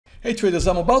Hey traders,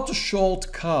 I'm about to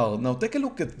short car. Now take a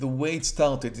look at the way it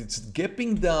started. It's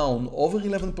gapping down over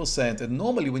 11%, and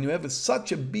normally when you have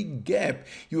such a big gap,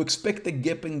 you expect a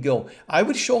gap and go. I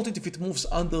will short it if it moves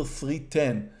under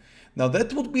 310. Now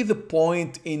that would be the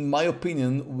point, in my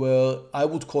opinion, where I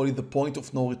would call it the point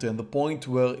of no return, the point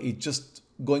where it's just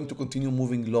going to continue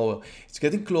moving lower. It's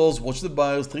getting close. Watch the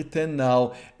buyers, 310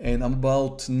 now, and I'm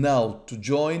about now to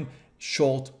join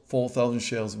short 4,000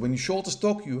 shares. When you short a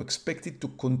stock, you expect it to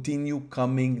continue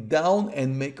coming down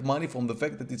and make money from the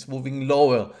fact that it's moving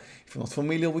lower. If you're not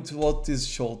familiar with what is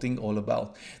shorting all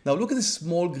about. Now look at this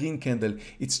small green candle.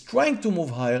 It's trying to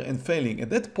move higher and failing. At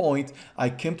that point, I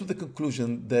came to the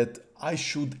conclusion that I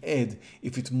should add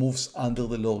if it moves under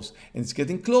the lows. And it's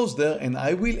getting close there, and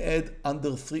I will add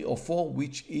under 3 or 4,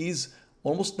 which is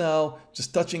almost now,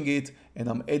 just touching it, and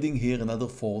I'm adding here another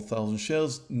 4,000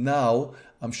 shares. Now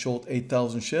I'm short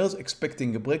 8,000 shares,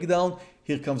 expecting a breakdown.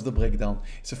 Here comes the breakdown.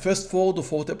 It's a fast forward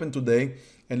of what happened today,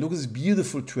 and look at this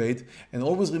beautiful trade. And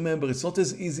always remember, it's not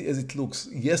as easy as it looks.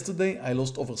 Yesterday I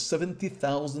lost over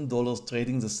 $70,000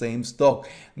 trading the same stock.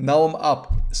 Now I'm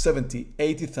up $70,000,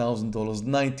 $80,000,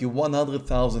 $90,000,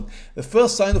 $100,000. The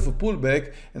first sign of a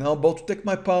pullback, and I'm about to take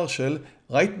my partial.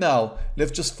 Right now,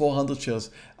 left just 400 shares.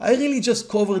 I really just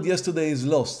covered yesterday's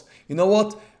loss. You know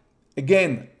what?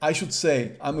 Again, I should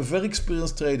say, I'm a very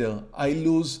experienced trader. I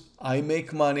lose, I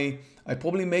make money. I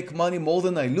probably make money more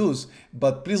than I lose,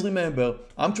 but please remember,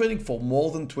 I'm trading for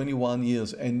more than 21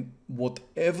 years, and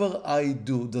whatever I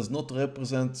do does not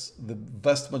represent the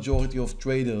vast majority of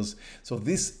traders. So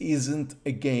this isn't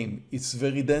a game. It's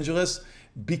very dangerous.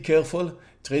 Be careful.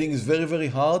 Trading is very, very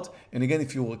hard. And again,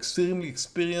 if you're extremely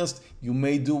experienced, you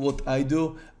may do what I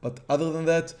do, but other than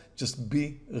that, just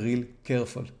be real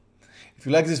careful. If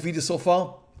you like this video so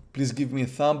far, please give me a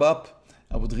thumb up.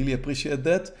 I would really appreciate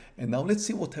that. And now let's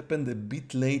see what happened a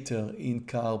bit later in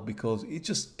car, because it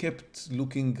just kept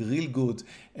looking real good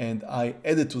and I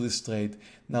added to this trade.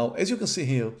 Now, as you can see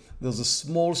here, there's a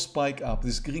small spike up,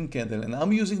 this green candle, and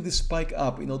I'm using this spike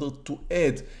up in order to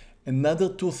add another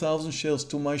 2,000 shares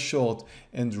to my short,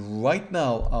 and right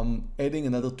now I'm adding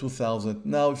another 2,000.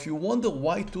 Now if you wonder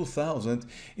why 2,000,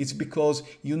 it's because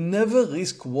you never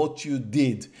risk what you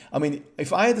did. I mean,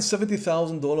 if I had a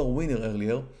 $70,000 winner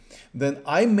earlier, then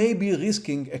I may be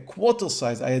risking a quarter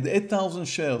size. I had 8,000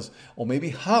 shares, or maybe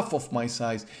half of my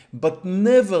size, but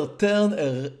never turn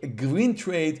a green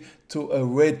trade to a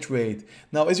red trade.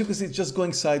 Now, as you can see, it's just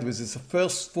going sideways. It's the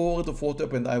first forward of what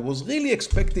happened. I was really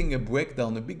expecting a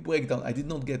breakdown, a big breakdown. I did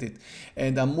not get it.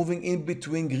 And I'm moving in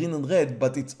between green and red,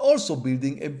 but it's also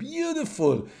building a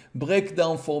beautiful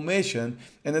breakdown formation.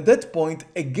 And at that point,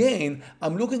 again,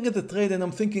 I'm looking at the trade and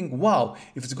I'm thinking, wow,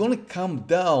 if it's going to come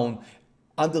down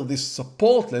under this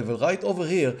support level right over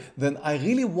here, then I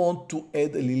really want to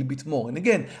add a little bit more. And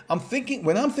again,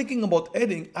 when I'm thinking about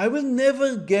adding, I will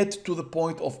never get to the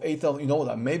point of 8,000. You know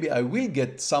what? Maybe I will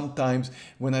get sometimes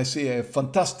when I see a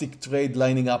fantastic trade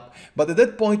lining up. But at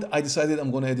that point, I decided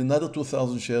I'm going to add another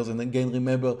 2,000 shares. And again,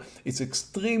 remember, it's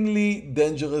extremely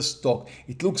dangerous stock.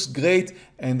 It looks great,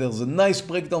 and there's a nice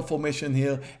breakdown formation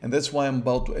here. And that's why I'm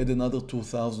about to add another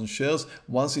 2,000 shares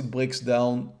once it breaks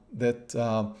down that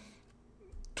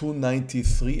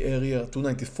 293 area,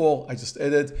 294 I just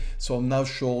added, so I'm now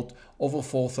short over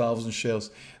 4,000 shares.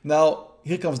 Now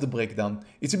here comes the breakdown.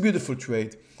 It's a beautiful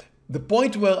trade. The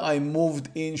point where I moved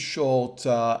in short,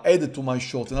 added to my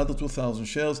short another 2,000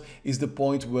 shares, is the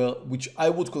point which I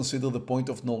would consider the point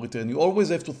of no return. You always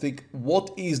have to think,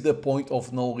 what is the point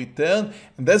of no return?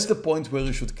 And that's the point where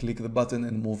you should click the button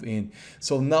and move in.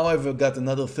 So now I've got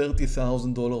another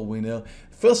 $30,000 winner.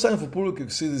 First sign of a pullback, you can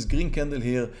see this green candle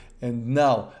here. And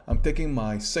now I'm taking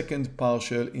my second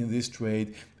partial in this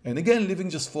trade. And again, leaving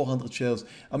just 400 shares.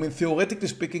 I mean, theoretically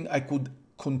speaking, I could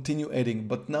continue adding,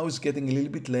 but now it's getting a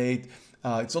little bit late.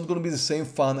 It's not going to be the same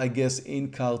fun, I guess, in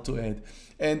car to add.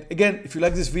 And again, if you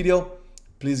like this video,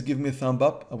 please give me a thumb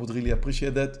up. I would really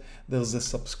appreciate that. There's a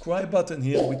subscribe button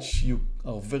here, which you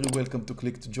are very welcome to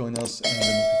click to join us, and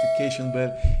the notification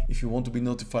bell if you want to be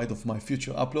notified of my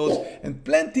future uploads, and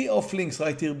plenty of links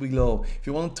right here below. If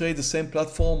you want to trade the same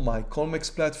platform, my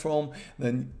Colmex platform,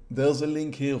 then there's a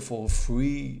link here for a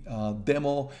free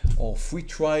demo or free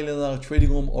trial in our trading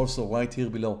room, also right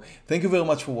here below. Thank you very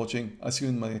much for watching. I'll see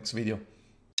you in my next video.